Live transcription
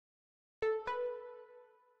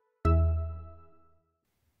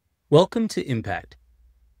Welcome to Impact.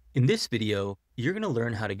 In this video, you're going to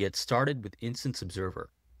learn how to get started with Instance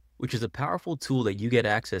Observer, which is a powerful tool that you get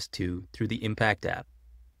access to through the Impact app.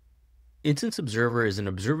 Instance Observer is an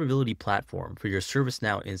observability platform for your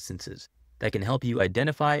ServiceNow instances that can help you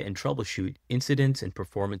identify and troubleshoot incidents and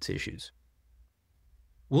performance issues.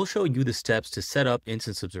 We'll show you the steps to set up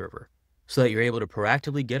Instance Observer so that you're able to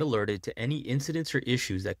proactively get alerted to any incidents or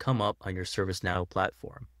issues that come up on your ServiceNow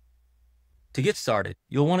platform. To get started,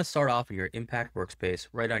 you'll want to start off in your Impact workspace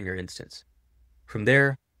right on your instance. From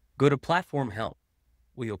there, go to Platform Help,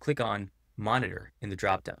 where you'll click on Monitor in the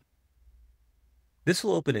dropdown. This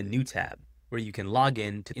will open a new tab where you can log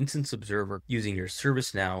in to Instance Observer using your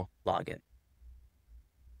ServiceNow login.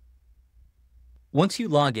 Once you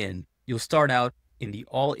log in, you'll start out in the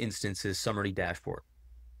All Instances Summary dashboard.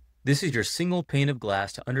 This is your single pane of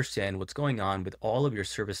glass to understand what's going on with all of your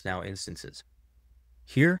ServiceNow instances.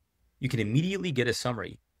 Here, you can immediately get a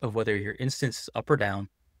summary of whether your instance is up or down,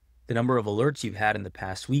 the number of alerts you've had in the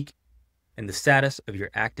past week, and the status of your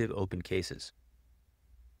active open cases.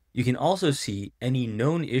 You can also see any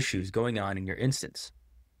known issues going on in your instance,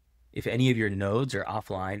 if any of your nodes are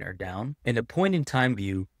offline or down, and a point-in-time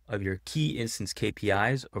view of your key instance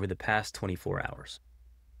KPIs over the past 24 hours.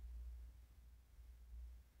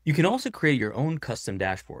 You can also create your own custom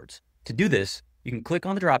dashboards. To do this, you can click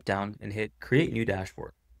on the dropdown and hit Create New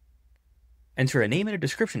Dashboard. Enter a name and a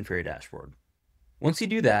description for your dashboard. Once you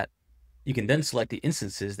do that, you can then select the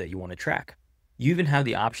instances that you want to track. You even have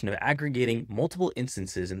the option of aggregating multiple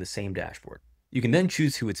instances in the same dashboard. You can then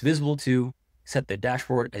choose who it's visible to, set the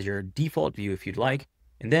dashboard as your default view if you'd like,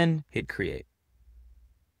 and then hit Create.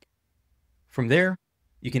 From there,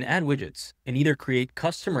 you can add widgets and either create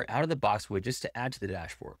custom or out-of-the-box widgets to add to the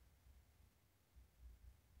dashboard.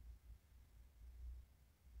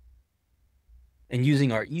 And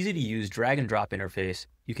using our easy-to-use drag and drop interface,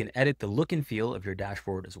 you can edit the look and feel of your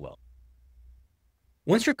dashboard as well.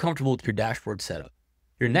 Once you're comfortable with your dashboard setup,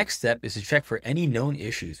 your next step is to check for any known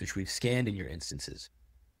issues which we've scanned in your instances.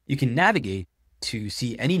 You can navigate to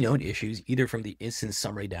see any known issues either from the Instance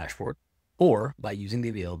Summary dashboard or by using the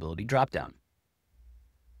Availability dropdown.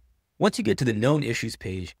 Once you get to the Known Issues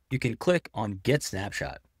page, you can click on Get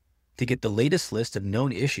Snapshot to get the latest list of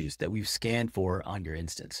known issues that we've scanned for on your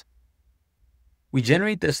instance. We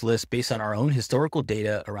generate this list based on our own historical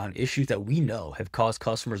data around issues that we know have caused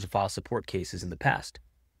customers to file support cases in the past.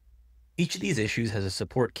 Each of these issues has a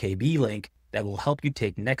support KB link that will help you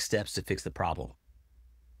take next steps to fix the problem.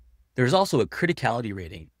 There's also a criticality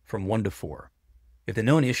rating from 1 to 4. If the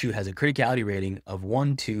known issue has a criticality rating of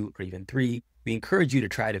 1, 2, or even 3, we encourage you to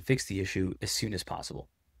try to fix the issue as soon as possible.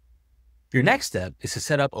 Your next step is to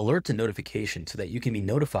set up alerts and notifications so that you can be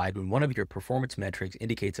notified when one of your performance metrics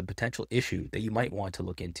indicates a potential issue that you might want to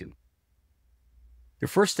look into. Your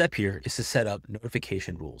first step here is to set up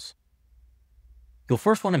notification rules. You'll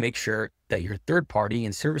first want to make sure that your third-party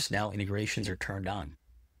and ServiceNow integrations are turned on.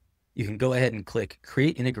 You can go ahead and click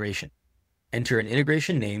Create Integration. Enter an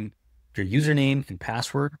integration name, your username and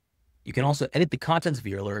password. You can also edit the contents of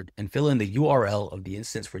your alert and fill in the URL of the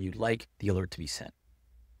instance where you'd like the alert to be sent.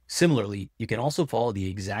 Similarly, you can also follow the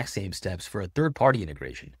exact same steps for a third-party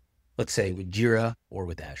integration, let's say with Jira or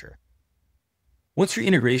with Azure. Once your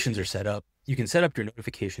integrations are set up, you can set up your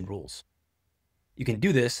notification rules. You can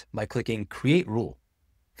do this by clicking Create Rule,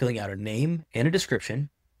 filling out a name and a description,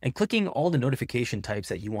 and clicking all the notification types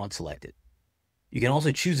that you want selected. You can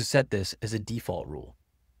also choose to set this as a default rule.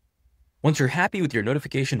 Once you're happy with your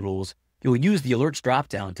notification rules, you'll use the Alerts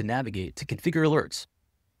dropdown to navigate to configure alerts.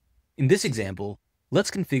 In this example, let's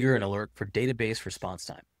configure an alert for database response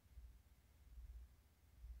time.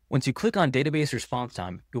 Once you click on database response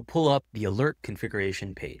time, you'll pull up the alert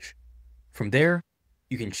configuration page. From there,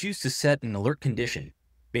 you can choose to set an alert condition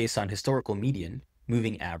based on historical median,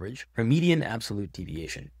 moving average, or median absolute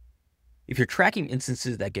deviation. If you're tracking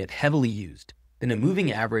instances that get heavily used, then a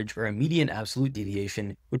moving average or a median absolute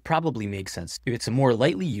deviation would probably make sense. If it's a more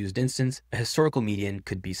lightly used instance, a historical median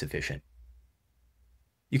could be sufficient.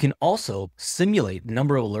 You can also simulate the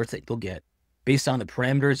number of alerts that you'll get based on the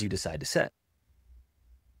parameters you decide to set.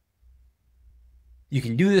 You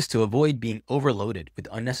can do this to avoid being overloaded with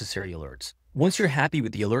unnecessary alerts. Once you're happy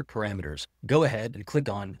with the alert parameters, go ahead and click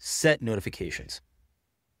on Set Notifications.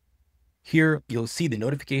 Here, you'll see the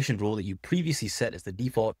notification rule that you previously set as the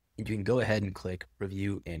default, and you can go ahead and click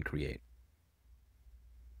Review and Create.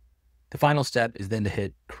 The final step is then to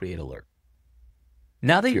hit Create Alert.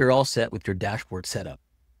 Now that you're all set with your dashboard setup,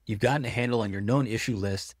 you've gotten a handle on your known issue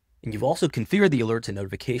list, and you've also configured the alerts and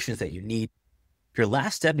notifications that you need, your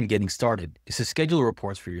last step in getting started is to schedule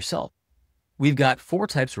reports for yourself. We've got 4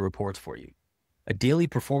 types of reports for you. a daily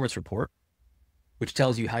performance report, which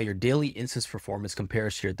tells you how your daily instance performance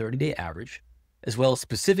compares to your 30-day average, as well as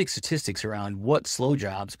specific statistics around what slow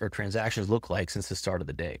jobs or transactions look like since the start of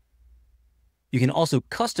the day. You can also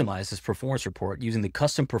customize this performance report using the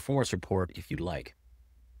custom performance report if you'd like.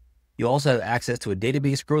 You also have access to a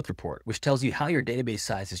database growth report, which tells you how your database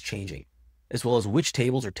size is changing, as well as which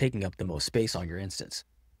tables are taking up the most space on your instance.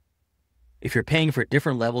 If you're paying for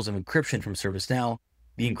different levels of encryption from ServiceNow,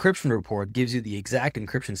 the encryption report gives you the exact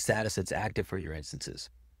encryption status that's active for your instances.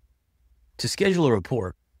 To schedule a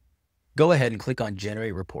report, go ahead and click on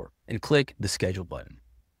Generate Report and click the Schedule button.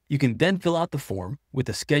 You can then fill out the form with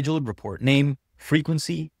a scheduled report name,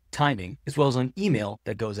 frequency, timing, as well as an email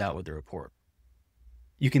that goes out with the report.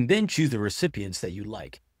 You can then choose the recipients that you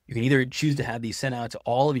like. You can either choose to have these sent out to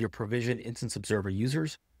all of your provisioned Instance Observer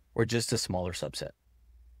users or just a smaller subset.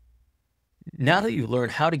 Now that you've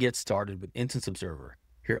learned how to get started with Instance Observer,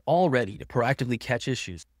 you're all ready to proactively catch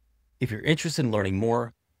issues. If you're interested in learning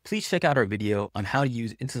more, please check out our video on how to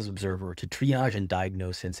use Instance Observer to triage and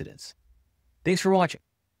diagnose incidents. Thanks for watching.